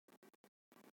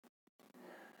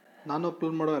ನಾನು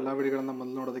ಅಪ್ಲೋಡ್ ಮಾಡೋ ಎಲ್ಲ ವಿಡಿಯೋಗಳನ್ನು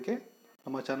ಮೊದಲು ನೋಡೋದಕ್ಕೆ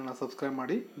ನಮ್ಮ ಚಾನಲ್ನ ಸಬ್ಸ್ಕ್ರೈಬ್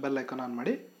ಮಾಡಿ ಬೆಲ್ ಐಕಾನ್ ಆನ್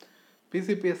ಮಾಡಿ.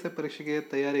 PSI ಪರೀಕ್ಷೆಗೆ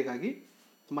ತಯಾರಿಗಾಗಿ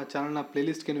ನಮ್ಮ ಚಾನಲ್ನ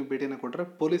ಪ್ಲೇಲಿಸ್ಟ್ಗೆ ನೀವು ಭೇಟಿಯನ್ನು ಕೊಟ್ಟರೆ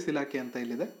ಪೊಲೀಸ್ ಇಲಾಖೆ ಅಂತ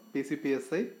ಇಲ್ಲಿದೆ,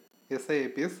 PSI SI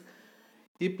APS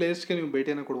ಈ ಪ್ಲೇಲಿಸ್ಟ್ಗೆ ನೀವು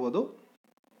ಭೇಟಿಯನ್ನು ಕೊಡ್ಬೋದು.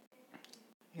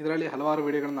 ಇದರಲ್ಲಿ ಹಲವಾರು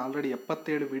ವಿಡಿಯೋಗಳನ್ನು ಆಲ್ರೆಡಿ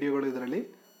 77 ವಿಡಿಯೋಗಳು ಇದರಲ್ಲಿ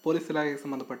ಪೊಲೀಸ್ ಇಲಾಖೆಗೆ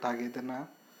ಸಂಬಂಧಪಟ್ಟ ಹಾಗೆ ಇದನ್ನು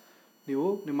ನೀವು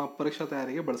ನಿಮ್ಮ ಪರೀಕ್ಷಾ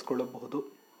ತಯಾರಿಗೆ ಬಳಸ್ಕೊಳ್ಳಬಹುದು.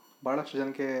 ಭಾಳಷ್ಟು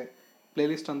ಜನಕ್ಕೆ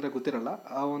ಪ್ಲೇಲಿಸ್ಟ್ ಅಂದರೆ ಗೊತ್ತಿರಲ್ಲ,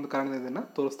 ಆ ಒಂದು ಕಾರಣದಿಂದ ಇದನ್ನು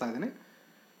ತೋರಿಸ್ತಾ ಇದ್ದೀನಿ.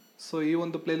 ಸೊ ಈ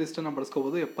ಒಂದು ಪ್ಲೇಲಿಸ್ಟನ್ನು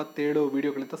ಬಳಸ್ಕೋಬೋದು. 77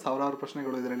 ವೀಡಿಯೋಗಳಿಂದ ಸಾವಿರಾರು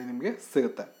ಪ್ರಶ್ನೆಗಳು ಇದರಲ್ಲಿ ನಿಮಗೆ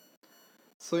ಸಿಗುತ್ತೆ.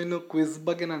 ಸೊ ಇನ್ನು ಕ್ವಿಜ್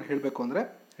ಬಗ್ಗೆ ನಾನು ಹೇಳಬೇಕು ಅಂದರೆ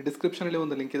ಡಿಸ್ಕ್ರಿಪ್ಷನಲ್ಲಿ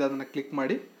ಒಂದು ಲಿಂಕ್ ಇದೆ, ಅದನ್ನು ಕ್ಲಿಕ್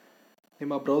ಮಾಡಿ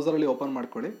ನಿಮ್ಮ ಬ್ರೌಸರಲ್ಲಿ ಓಪನ್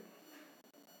ಮಾಡ್ಕೊಳ್ಳಿ.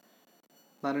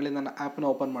 ನಾನಿಲ್ಲಿ ನನ್ನ ಆ್ಯಪ್ನ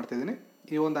ಓಪನ್ ಮಾಡ್ತಿದ್ದೀನಿ.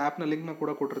 ಈ ಒಂದು ಆ್ಯಪ್ನ ಲಿಂಕ್ನ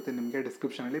ಕೂಡ ಕೊಟ್ಟಿರ್ತೀನಿ ನಿಮಗೆ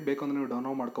ಡಿಸ್ಕ್ರಿಪ್ಷನಲ್ಲಿ, ಬೇಕು ಅಂದರೆ ನೀವು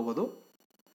ಡೌನ್ಲೋಡ್ ಮಾಡ್ಕೋಬೋದು.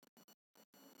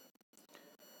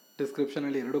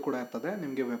 ಡಿಸ್ಕ್ರಿಪ್ಷನಲ್ಲಿ ಎರಡೂ ಕೂಡ ಇರ್ತದೆ.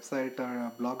 ನಿಮಗೆ ವೆಬ್ಸೈಟ್,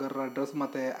 ಬ್ಲಾಗರ್ ಅಡ್ರೆಸ್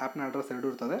ಮತ್ತು ಆ್ಯಪ್ನ ಅಡ್ರೆಸ್ ಎರಡೂ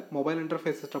ಇರ್ತದೆ. ಮೊಬೈಲ್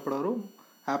ಇಂಟರ್ಫೇಸ್ ಇಷ್ಟಪಡೋರು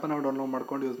ಆ್ಯಪನ್ನು ಡೌನ್ಲೋಡ್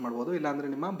ಮಾಡ್ಕೊಂಡು ಯೂಸ್ ಮಾಡ್ಬೋದು, ಇಲ್ಲಾಂದರೆ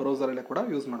ನಿಮ್ಮ ಬ್ರೌಸರಲ್ಲೇ ಕೂಡ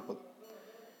ಯೂಸ್ ಮಾಡ್ಬೋದು.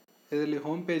 ಇದರಲ್ಲಿ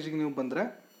ಹೋಮ್ ಪೇಜಿಗೆ ನೀವು ಬಂದರೆ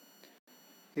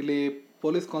ಇಲ್ಲಿ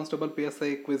ಪೊಲೀಸ್ ಕಾನ್ಸ್ಟೇಬಲ್ PSI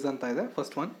ಕ್ವಿಜ್ ಅಂತ ಇದೆ,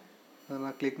 ಫಸ್ಟ್ ಒನ್,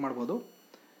 ಅದನ್ನು ಕ್ಲಿಕ್ ಮಾಡ್ಬೋದು.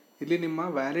 ಇಲ್ಲಿ ನಿಮ್ಮ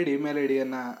ವ್ಯಾಲಿಡ್ ಇಮೇಲ್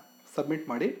ಐಡಿಯನ್ನು ಸಬ್ಮಿಟ್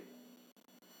ಮಾಡಿ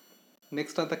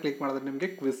ನೆಕ್ಸ್ಟ್ ಅಂತ ಕ್ಲಿಕ್ ಮಾಡಿದ್ರೆ ನಿಮಗೆ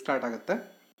ಕ್ವಿಜ್ ಸ್ಟಾರ್ಟ್ ಆಗುತ್ತೆ.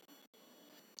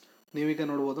 ನೀವೀಗ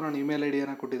ನೋಡ್ಬೋದು ನಾನು ಇಮೇಲ್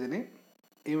ಐಡಿಯನ್ನು ಕೊಟ್ಟಿದ್ದೀನಿ.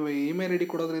 ಈ ಇಮೇಲ್ ಐಡಿ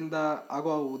ಕೊಡೋದ್ರಿಂದ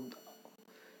ಆಗೋ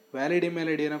ವ್ಯಾಲಿಡ್ ಇಮೇಲ್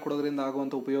ಐಡಿಯನ್ನು ಕೊಡೋದ್ರಿಂದ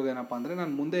ಆಗುವಂಥ ಉಪಯೋಗ ಏನಪ್ಪ ಅಂದರೆ,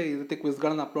 ನಾನು ಮುಂದೆ ಈ ರೀತಿ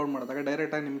ಕ್ವಿಜ್ಗಳನ್ನು ಅಪ್ಲೋಡ್ ಮಾಡಿದಾಗ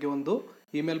ಡೈರೆಕ್ಟಾಗಿ ನಿಮಗೆ ಒಂದು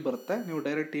ಇಮೇಲ್ ಬರುತ್ತೆ, ನೀವು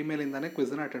ಡೈರೆಕ್ಟ್ ಇಮೇಲಿಂದನೇ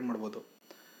ಕ್ವಿಝನ್ನು ಅಟೆಂಡ್ ಮಾಡ್ಬೋದು.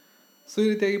 ಸೊ ಈ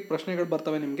ರೀತಿಯಾಗಿ ಪ್ರಶ್ನೆಗಳು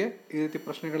ಬರ್ತವೆ ನಿಮಗೆ. ಈ ರೀತಿ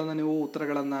ಪ್ರಶ್ನೆಗಳನ್ನು ನೀವು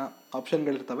ಉತ್ತರಗಳನ್ನು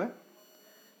ಆಪ್ಷನ್ಗಳಿರ್ತವೆ.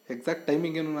 ಎಕ್ಸಾಕ್ಟ್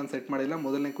ಟೈಮಿಂಗ್ ಏನು ನಾನು ಸೆಟ್ ಮಾಡಿಲ್ಲ,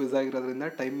 ಮೊದಲನೇ ಕ್ವಿಜ್ ಆಗಿರೋದ್ರಿಂದ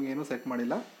ಟೈಮಿಂಗ್ ಏನು ಸೆಟ್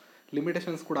ಮಾಡಿಲ್ಲ.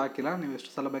 ಲಿಮಿಟೇಷನ್ಸ್ ಕೂಡ ಹಾಕಿಲ್ಲ, ನೀವು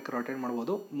ಎಷ್ಟು ಸಲ ಬೇಕಾದ್ರೂ ಅಟೆಂಡ್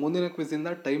ಮಾಡ್ಬೋದು. ಮುಂದಿನ ಕ್ವಿಝಿಂದ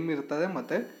ಟೈಮ್ ಇರ್ತದೆ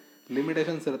ಮತ್ತು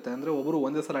ಲಿಮಿಟೇಷನ್ಸ್ ಇರುತ್ತೆ, ಅಂದರೆ ಒಬ್ಬರು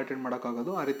ಒಂದೇ ಸಲ ಅಟೆಂಡ್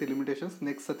ಮಾಡೋಕ್ಕಾಗೋದು, ಆ ರೀತಿ ಲಿಮಿಟೇಷನ್ಸ್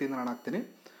ನೆಕ್ಸ್ಟ್ ಸತಿಯಿಂದ ನಾನು ಹಾಕ್ತೀನಿ.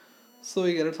 ಸೊ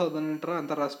ಈಗ 2018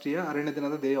 ಅಂತಾರಾಷ್ಟ್ರೀಯ ಅರಣ್ಯ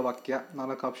ದಿನದ ಧ್ಯೇಯವಾಕ್ಯ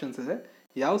 4 ಆಪ್ಷನ್ಸ್ ಇದೆ.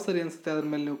 ಯಾವ ಸರಿ ಅನಿಸುತ್ತೆ ಅದ್ರ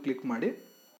ಮೇಲೆ ನೀವು ಕ್ಲಿಕ್ ಮಾಡಿ,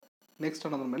 ನೆಕ್ಸ್ಟ್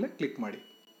ಅನ್ನೋದ್ರ ಮೇಲೆ ಕ್ಲಿಕ್ ಮಾಡಿ.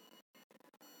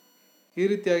 ಈ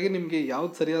ರೀತಿಯಾಗಿ ನಿಮಗೆ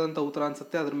ಯಾವ್ದು ಸರಿಯಾದಂಥ ಉತ್ತರ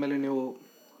ಅನಿಸುತ್ತೆ ಅದ್ರ ಮೇಲೆ ನೀವು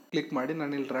ಕ್ಲಿಕ್ ಮಾಡಿ.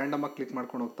 ನಾನು ಇಲ್ಲಿ ರ್ಯಾಂಡಮಾಗಿ ಕ್ಲಿಕ್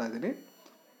ಮಾಡ್ಕೊಂಡು ಹೋಗ್ತಾ ಇದ್ದೀನಿ.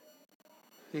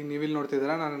 ಈಗ ನೀವಿಲ್ಲಿ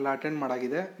ನೋಡ್ತಿದ್ದೀರಾ, ನಾನೆಲ್ಲ ಅಟೆಂಡ್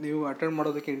ಮಾಡಾಗಿದೆ. ನೀವು ಅಟೆಂಡ್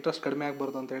ಮಾಡೋದಕ್ಕೆ ಇಂಟ್ರೆಸ್ಟ್ ಕಡಿಮೆ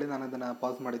ಆಗಬಾರ್ದು ಅಂತೇಳಿ ನಾನು ಅದನ್ನು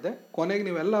ಪಾಸ್ ಮಾಡಿದ್ದೆ. ಕೊನೆಗೆ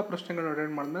ನೀವೆಲ್ಲ ಪ್ರಶ್ನೆಗಳನ್ನ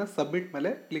ಅಟೆಂಡ್ ಮಾಡಿದ್ಮೇಲೆ ಸಬ್ಮಿಟ್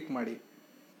ಮೇಲೆ ಕ್ಲಿಕ್ ಮಾಡಿ.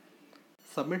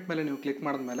 ಸಬ್ಮಿಟ್ ಮೇಲೆ ನೀವು ಕ್ಲಿಕ್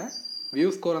ಮಾಡಿದ್ಮೇಲೆ ವ್ಯೂ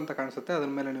ಸ್ಕೋರ್ ಅಂತ ಕಾಣಿಸುತ್ತೆ, ಅದ್ರ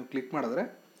ಮೇಲೆ ನೀವು ಕ್ಲಿಕ್ ಮಾಡಿದ್ರೆ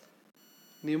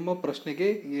ನಿಮ್ಮ ಪ್ರಶ್ನೆಗೆ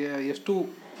ಎಷ್ಟು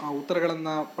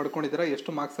ಉತ್ತರಗಳನ್ನು ಪಡ್ಕೊಂಡಿದ್ದೀರಾ,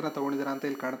 ಎಷ್ಟು ಮಾರ್ಕ್ಸನ್ನು ತೊಗೊಂಡಿದ್ದೀರಾ ಅಂತ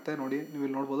ಇಲ್ಲಿ ಕಾಣುತ್ತೆ. ನೋಡಿ, ನೀವು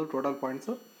ಇಲ್ಲಿ ನೋಡ್ಬೋದು ಟೋಟಲ್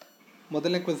ಪಾಯಿಂಟ್ಸು.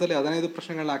 ಮೊದಲನೇ ಕ್ವಿಝಲ್ಲಿ 15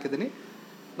 ಪ್ರಶ್ನೆಗಳನ್ನ ಹಾಕಿದ್ದೀನಿ.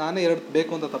 ನಾನೇ 2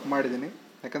 ಬೇಕು ಅಂತ ತಪ್ಪು ಮಾಡಿದ್ದೀನಿ,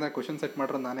 ಯಾಕಂದರೆ ಕ್ವಶನ್ ಸೆಟ್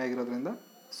ಮಾಡಿರೋದು ನಾನೇ ಆಗಿರೋದ್ರಿಂದ.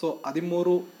 ಸೊ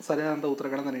 13 ಸರಿಯಾದಂಥ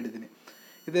ಉತ್ತರಗಳನ್ನು ನೀಡಿದ್ದೀನಿ.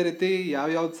 ಇದೇ ರೀತಿ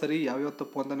ಯಾವ್ಯಾವ್ದು ಸರಿ ಯಾವ್ಯಾವ್ದು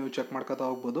ತಪ್ಪು ಅಂತ ನೀವು ಚೆಕ್ ಮಾಡ್ಕೊತಾ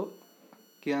ಹೋಗ್ಬೋದು.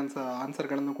 ಕೀ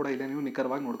ಆನ್ಸರ್ಗಳನ್ನು ಕೂಡ ಇಲ್ಲೇ ನೀವು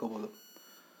ನಿಖರವಾಗಿ ನೋಡ್ಕೋಬೋದು.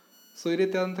 ಸೊ ಈ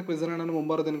ರೀತಿಯಾದಂಥ ಕ್ವಿಝನ್ನು ನಾನು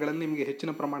ಮುಂಬರುವ ದಿನಗಳಲ್ಲಿ ನಿಮಗೆ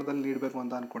ಹೆಚ್ಚಿನ ಪ್ರಮಾಣದಲ್ಲಿ ನೀಡಬೇಕು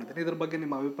ಅಂತ ಅಂದ್ಕೊಂಡಿದ್ದೀನಿ. ಇದ್ರ ಬಗ್ಗೆ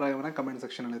ನಿಮ್ಮ ಅಭಿಪ್ರಾಯವನ್ನು ಕಮೆಂಟ್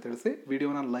ಸೆಕ್ಷನಲ್ಲಿ ತಿಳಿಸಿ.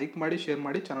 ವಿಡಿಯೋನ ಲೈಕ್ ಮಾಡಿ, ಶೇರ್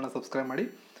ಮಾಡಿ, ಚಾನಲ್ನ ಸಬ್ಸ್ಕ್ರೈಬ್ ಮಾಡಿ.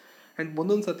 ಆ್ಯಂಡ್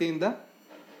ಮುಂದಿನ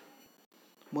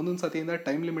ಸತಿಯಿಂದ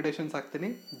ಟೈಮ್ ಲಿಮಿಟೇಷನ್ಸ್ ಹಾಕ್ತೀನಿ,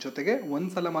 ಜೊತೆಗೆ ಒಂದು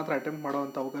ಸಲ ಮಾತ್ರ ಅಟೆಂಪ್ಟ್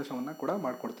ಮಾಡುವಂಥ ಅವಕಾಶವನ್ನು ಕೂಡ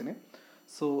ಮಾಡಿಕೊಡ್ತೀನಿ.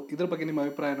 ಸೊ ಇದ್ರ ಬಗ್ಗೆ ನಿಮ್ಮ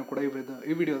ಅಭಿಪ್ರಾಯನೂ ಕೂಡ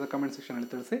ಈ ವಿಡಿಯೋದ ಕಮೆಂಟ್ ಸೆಕ್ಷನಲ್ಲಿ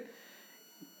ತಿಳಿಸಿ.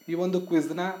 ಈ ಒಂದು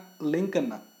ಕ್ವಿಜ್ನ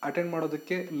ಲಿಂಕನ್ನು, ಅಟೆಂಡ್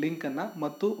ಮಾಡೋದಕ್ಕೆ ಲಿಂಕನ್ನು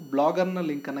ಮತ್ತು ಬ್ಲಾಗರ್ನ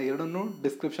ಲಿಂಕನ್ನು ಎರಡನ್ನೂ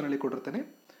ಡಿಸ್ಕ್ರಿಪ್ಷನಲ್ಲಿ ಕೊಟ್ಟಿರ್ತೀನಿ.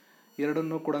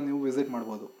 ಎರಡನ್ನೂ ಕೂಡ ನೀವು ವಿಸಿಟ್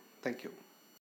ಮಾಡ್ಬೋದು. Thank you.